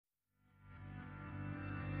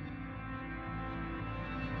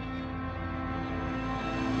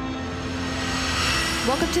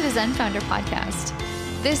Welcome to the Zen Founder Podcast.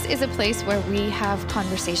 This is a place where we have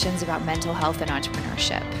conversations about mental health and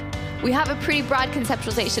entrepreneurship. We have a pretty broad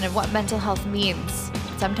conceptualization of what mental health means.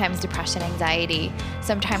 Sometimes depression, anxiety,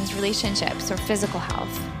 sometimes relationships or physical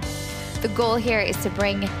health. The goal here is to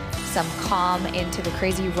bring some calm into the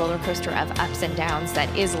crazy roller coaster of ups and downs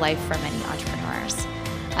that is life for many entrepreneurs.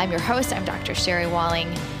 I'm your host. I'm Dr. Sherry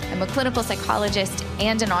Walling. I'm a clinical psychologist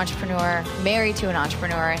and an entrepreneur, married to an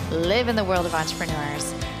entrepreneur, live in the world of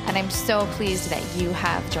entrepreneurs, and I'm so pleased that you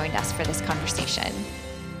have joined us for this conversation.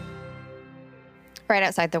 Right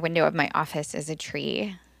outside the window of my office is a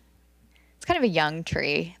tree. It's kind of a young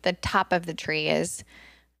tree. The top of the tree is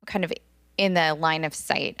kind of in the line of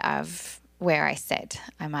sight of where I sit.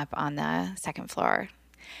 I'm up on the second floor.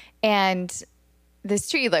 And this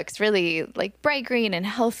tree looks really like bright green and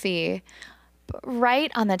healthy. But right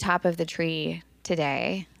on the top of the tree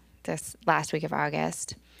today, this last week of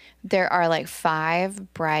August, there are like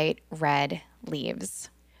 5 bright red leaves.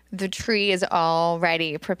 The tree is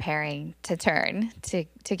already preparing to turn to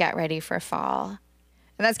get ready for fall.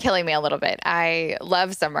 And that's killing me a little bit. I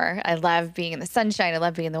love summer. I love being in the sunshine. I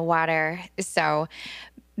love being in the water. So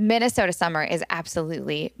Minnesota summer is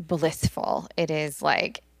absolutely blissful. It is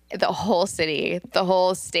like the whole city, the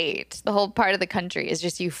whole state, the whole part of the country is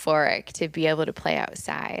just euphoric to be able to play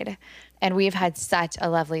outside. And we've had such a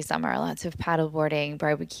lovely summer, lots of paddleboarding,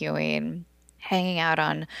 barbecuing, hanging out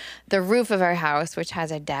on the roof of our house, which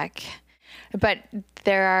has a deck. But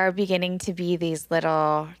there are beginning to be these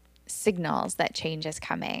little signals that change is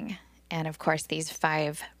coming. And of course, these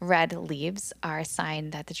 5 red leaves are a sign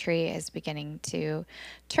that the tree is beginning to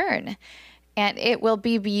turn. And it will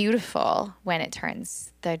be beautiful when it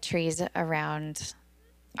turns. The trees around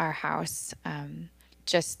our house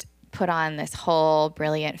just put on this whole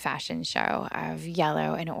brilliant fashion show of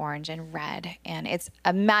yellow and orange and red. And it's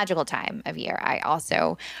a magical time of year. I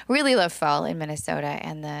also really love fall in Minnesota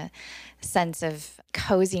and the sense of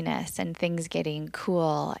coziness and things getting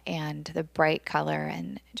cool and the bright color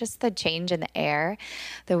and just the change in the air,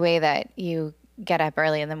 the way that you get up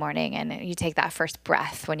early in the morning and you take that first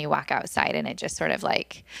breath when you walk outside and it just sort of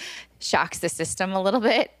like shocks the system a little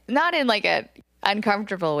bit, not in like a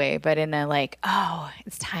uncomfortable way, but in a like, oh,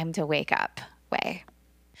 it's time to wake up way.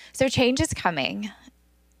 So change is coming.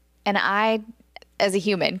 And I, as a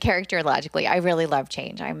human, characterologically, I really love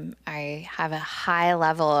change. I have a high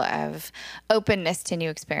level of openness to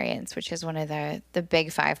new experience, which is one of the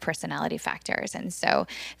big 5 personality factors. And so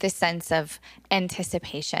this sense of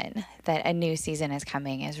anticipation that a new season is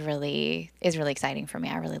coming is really exciting for me.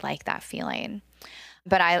 I really like that feeling.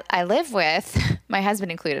 But I live with, my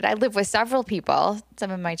husband included, I live with several people,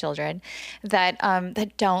 some of my children, that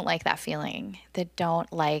don't like that feeling, that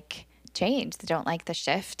don't like change, that don't like the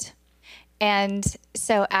shift. And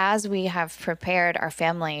so as we have prepared our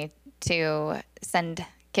family to send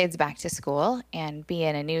kids back to school and be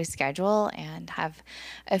in a new schedule and have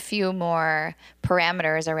a few more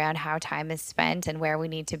parameters around how time is spent and where we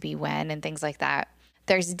need to be when and things like that,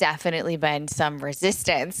 there's definitely been some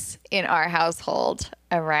resistance in our household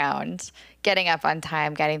around getting up on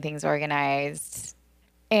time, getting things organized.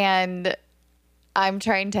 And I'm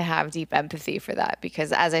trying to have deep empathy for that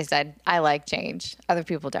because, as I said, I like change. Other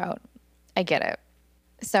people don't. I get it.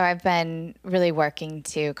 So I've been really working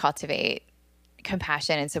to cultivate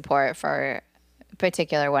compassion and support for a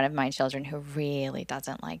particular one of my children who really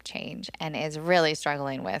doesn't like change and is really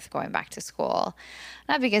struggling with going back to school.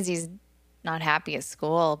 Not because he's not happy at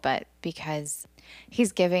school, but because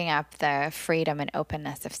he's giving up the freedom and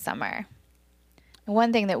openness of summer.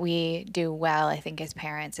 One thing that we do well, I think, as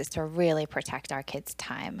parents is to really protect our kids'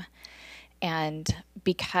 time. And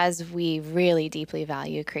because we really deeply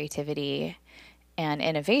value creativity and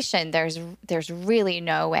innovation, there's really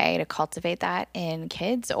no way to cultivate that in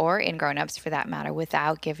kids or in grown-ups for that matter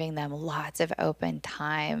without giving them lots of open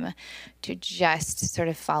time to just sort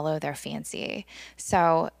of follow their fancy.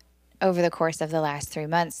 So over the course of the last 3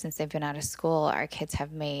 months since they've been out of school, our kids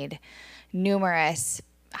have made numerous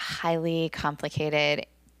highly complicated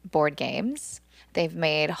board games. They've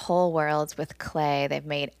made whole worlds with clay. They've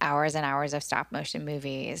made hours and hours of stop motion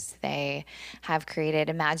movies. They have created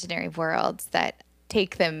imaginary worlds that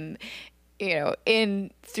take them,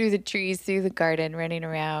 in through the trees, through the garden, running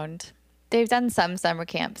around. They've done some summer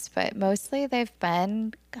camps, but mostly they've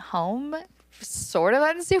been home sort of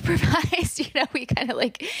unsupervised. We kind of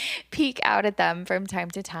like peek out at them from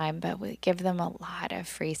time to time, but we give them a lot of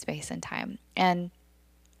free space and time. And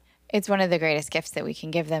it's one of the greatest gifts that we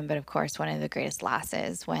can give them, but of course, one of the greatest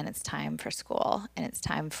losses when it's time for school and it's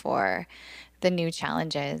time for the new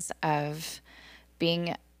challenges of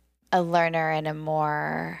being a learner in a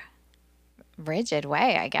more rigid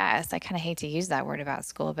way, I guess. I kind of hate to use that word about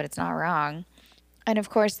school, but it's not wrong. And of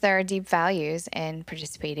course, there are deep values in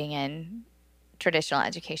participating in traditional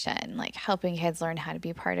education, like helping kids learn how to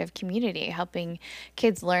be part of community, helping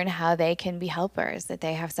kids learn how they can be helpers, that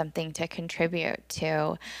they have something to contribute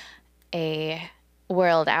to a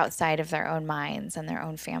world outside of their own minds and their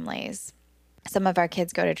own families. Some of our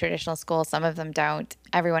kids go to traditional school, some of them don't.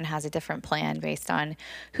 Everyone has a different plan based on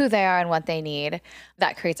who they are and what they need.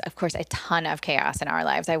 That creates, of course, a ton of chaos in our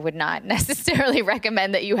lives. I would not necessarily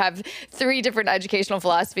recommend that you have 3 different educational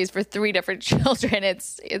philosophies for 3 different children.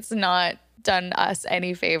 It's not done us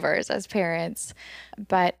any favors as parents.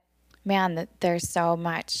 But man, there's so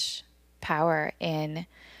much power in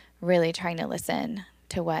really trying to listen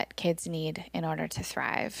to what kids need in order to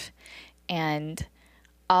thrive. And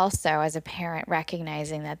also, as a parent,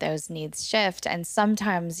 recognizing that those needs shift, and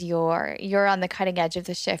sometimes you're on the cutting edge of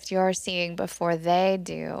the shift. You're seeing before they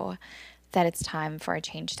do that it's time for a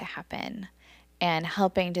change to happen, and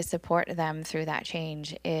helping to support them through that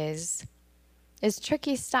change is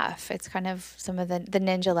tricky stuff. It's kind of some of the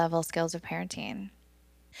ninja level skills of parenting.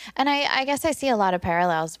 And I guess I see a lot of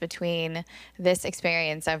parallels between this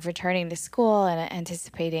experience of returning to school and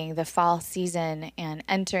anticipating the fall season and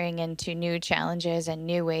entering into new challenges and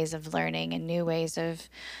new ways of learning and new ways of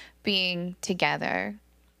being together.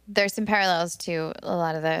 There's some parallels to a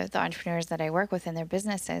lot of the entrepreneurs that I work with in their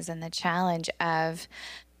businesses, and the challenge of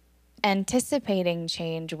anticipating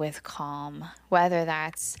change with calm, whether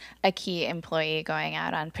that's a key employee going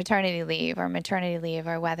out on paternity leave or maternity leave,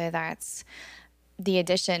 or whether that's the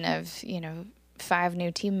addition of, 5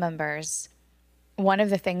 new team members. One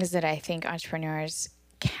of the things that I think entrepreneurs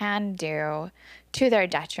can do to their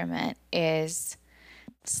detriment is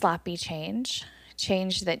sloppy change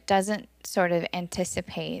that doesn't sort of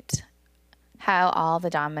anticipate how all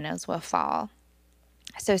the dominoes will fall.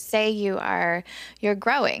 So say you're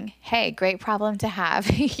growing. Hey, great problem to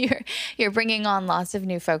have. You're bringing on lots of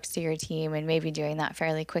new folks to your team and maybe doing that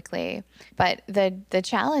fairly quickly. But the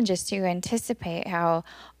challenge is to anticipate how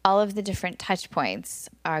all of the different touch points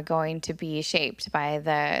are going to be shaped by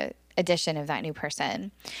the addition of that new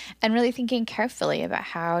person, and really thinking carefully about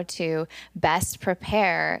how to best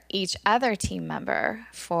prepare each other team member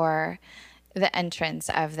for the entrance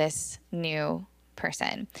of this new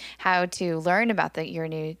person, how to learn about your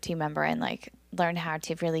new team member and learn how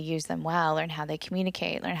to really use them well, learn how they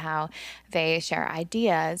communicate, learn how they share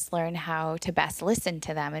ideas, learn how to best listen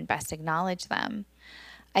to them and best acknowledge them.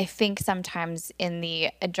 I think sometimes in the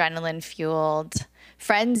adrenaline fueled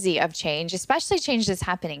frenzy of change, especially change that's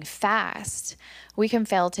happening fast, we can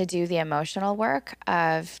fail to do the emotional work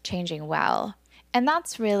of changing well. And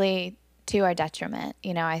that's really to our detriment.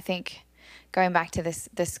 I think going back to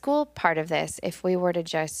the school part of this, if we were to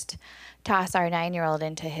just toss our 9-year-old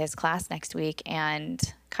into his class next week and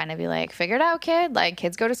kind of be like, figure it out, kid,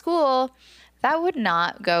 kids go to school, that would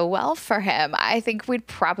not go well for him. I think we'd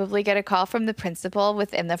probably get a call from the principal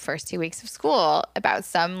within the first 2 weeks of school about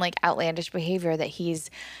some outlandish behavior that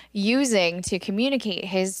he's using to communicate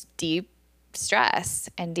his deep stress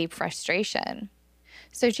and deep frustration.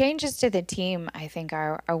 So changes to the team, I think,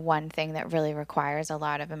 are one thing that really requires a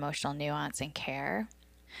lot of emotional nuance and care.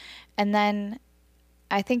 And then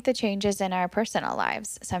I think the changes in our personal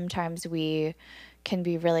lives. Sometimes we can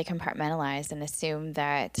be really compartmentalized and assume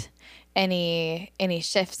that any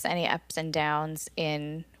shifts, any ups and downs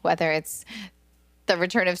in whether it's the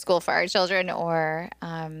return of school for our children or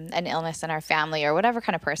an illness in our family or whatever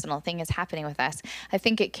kind of personal thing is happening with us, I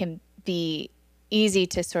think it can be easy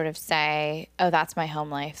to sort of say, oh, that's my home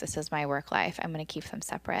life, this is my work life, I'm going to keep them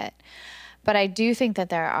separate. But I do think that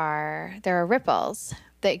there are ripples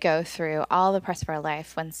that go through all the parts of our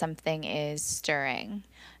life when something is stirring.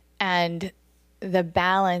 And the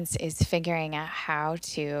balance is figuring out how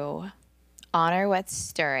to honor what's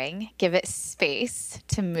stirring, give it space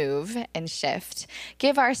to move and shift,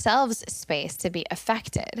 give ourselves space to be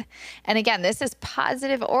affected. And again, this is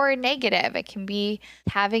positive or negative. It can be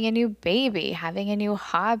having a new baby, having a new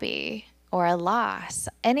hobby, or a loss,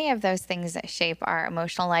 any of those things that shape our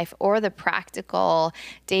emotional life or the practical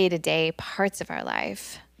day-to-day parts of our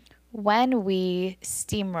life. When we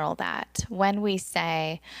steamroll that, when we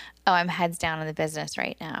say, oh, I'm heads down in the business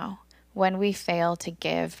right now, when we fail to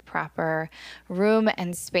give proper room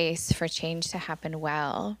and space for change to happen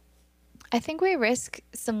well, I think we risk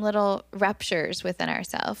some little ruptures within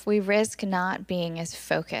ourselves. We risk not being as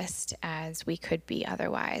focused as we could be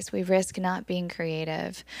otherwise. We risk not being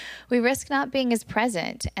creative. We risk not being as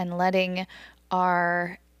present and letting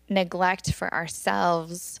our neglect for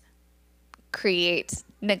ourselves create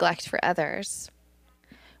neglect for others.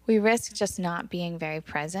 We risk just not being very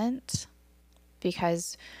present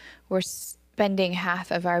because we're spending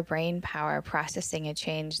half of our brain power processing a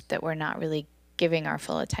change that we're not really giving our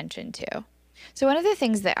full attention to. So one of the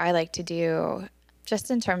things that I like to do,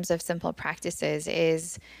 just in terms of simple practices,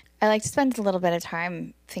 is I like to spend a little bit of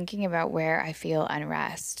time thinking about where I feel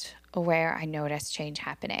unrest or where I notice change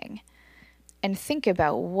happening, and think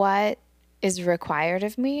about what is required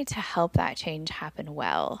of me to help that change happen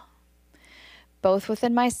well, both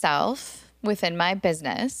within myself, within my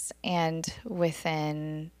business, and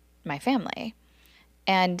within my family.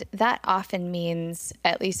 And that often means,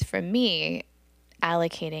 at least for me,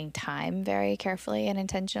 allocating time very carefully and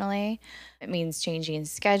intentionally. It means changing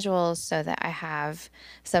schedules so that I have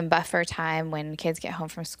some buffer time when kids get home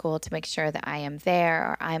from school to make sure that I am there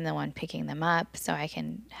or I'm the one picking them up, so I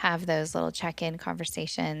can have those little check-in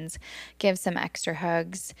conversations, give some extra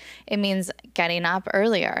hugs. It means getting up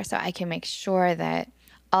earlier so I can make sure that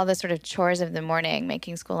all the sort of chores of the morning,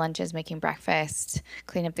 making school lunches, making breakfast,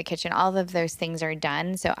 clean up the kitchen, all of those things are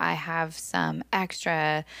done. So I have some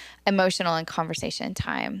extra emotional and conversation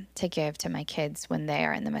time to give to my kids when they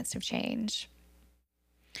are in the midst of change.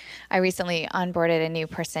 I recently onboarded a new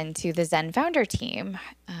person to the Zen Founder team.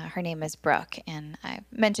 Her name is Brooke, and I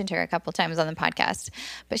mentioned her a couple times on the podcast,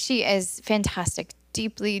 but she is fantastic,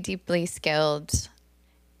 deeply, deeply skilled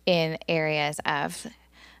in areas of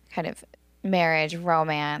kind of marriage,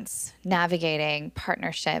 romance, navigating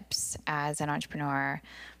partnerships as an entrepreneur.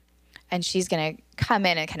 And she's going to come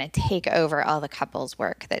in and kind of take over all the couples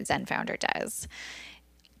work that Zen Founder does.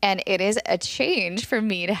 And it is a change for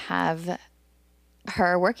me to have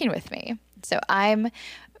her working with me. So I'm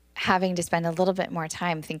having to spend a little bit more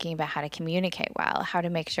time thinking about how to communicate well, how to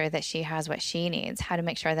make sure that she has what she needs, how to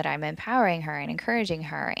make sure that I'm empowering her and encouraging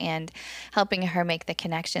her and helping her make the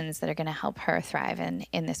connections that are going to help her thrive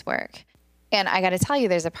in this work. And I got to tell you,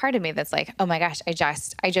 there's a part of me that's like, oh my gosh, I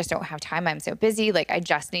just don't have time. I'm so busy. Like, I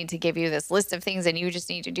just need to give you this list of things and you just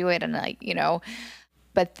need to do it. And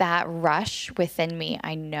but that rush within me,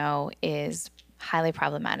 I know, is highly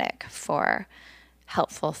problematic for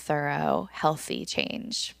helpful, thorough, healthy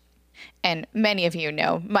change. And many of you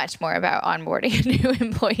know much more about onboarding a new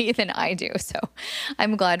employee than I do. So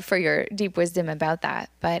I'm glad for your deep wisdom about that.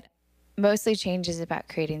 But mostly change is about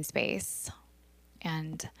creating space.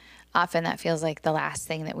 And often that feels like the last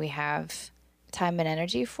thing that we have time and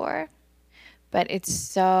energy for. But it's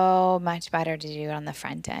so much better to do it on the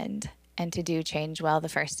front end and to do change well the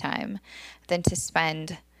first time than to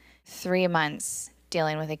spend 3 months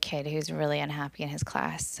dealing with a kid who's really unhappy in his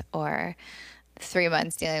class, or 3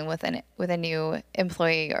 months dealing with a new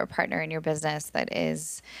employee or partner in your business that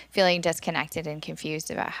is feeling disconnected and confused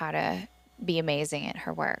about how to be amazing at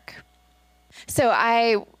her work. So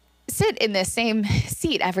I sit in the same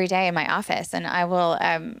seat every day in my office, and I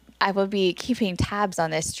will be keeping tabs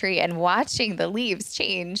on this tree and watching the leaves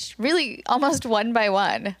change really almost one by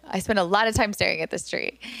one. I spend a lot of time staring at this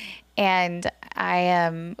tree, and I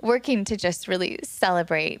am working to just really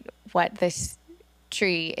celebrate what this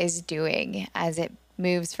tree is doing as it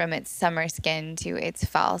moves from its summer skin to its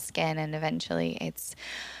fall skin and eventually its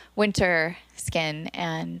winter skin.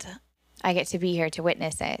 And I get to be here to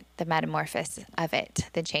witness it, the metamorphosis of it,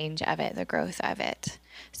 the change of it, the growth of it.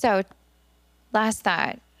 So last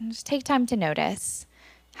thought, just take time to notice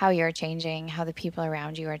how you're changing, how the people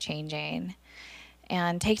around you are changing,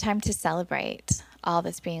 and take time to celebrate all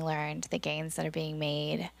that's being learned, the gains that are being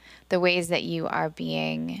made, the ways that you are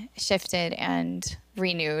being shifted and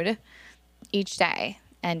renewed each day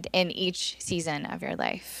and in each season of your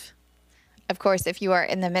life. Of course, if you are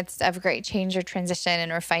in the midst of great change or transition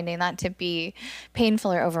and are finding that to be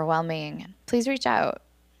painful or overwhelming, please reach out.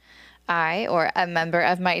 I or a member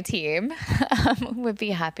of my team would be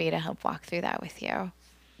happy to help walk through that with you.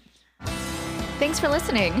 Thanks for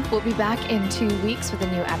listening. We'll be back in 2 weeks with a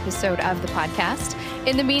new episode of the podcast.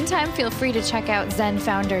 In the meantime, feel free to check out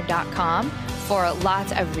zenfounder.com for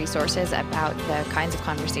lots of resources about the kinds of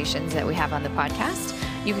conversations that we have on the podcast.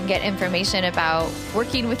 You can get information about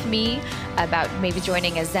working with me, about maybe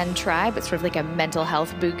joining a Zen tribe. It's sort of like a mental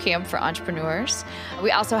health boot camp for entrepreneurs.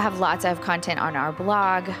 We also have lots of content on our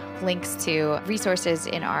blog, links to resources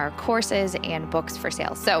in our courses and books for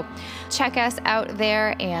sale. So check us out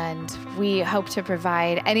there, and we hope to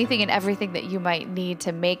provide anything and everything that you might need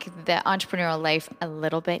to make the entrepreneurial life a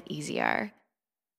little bit easier.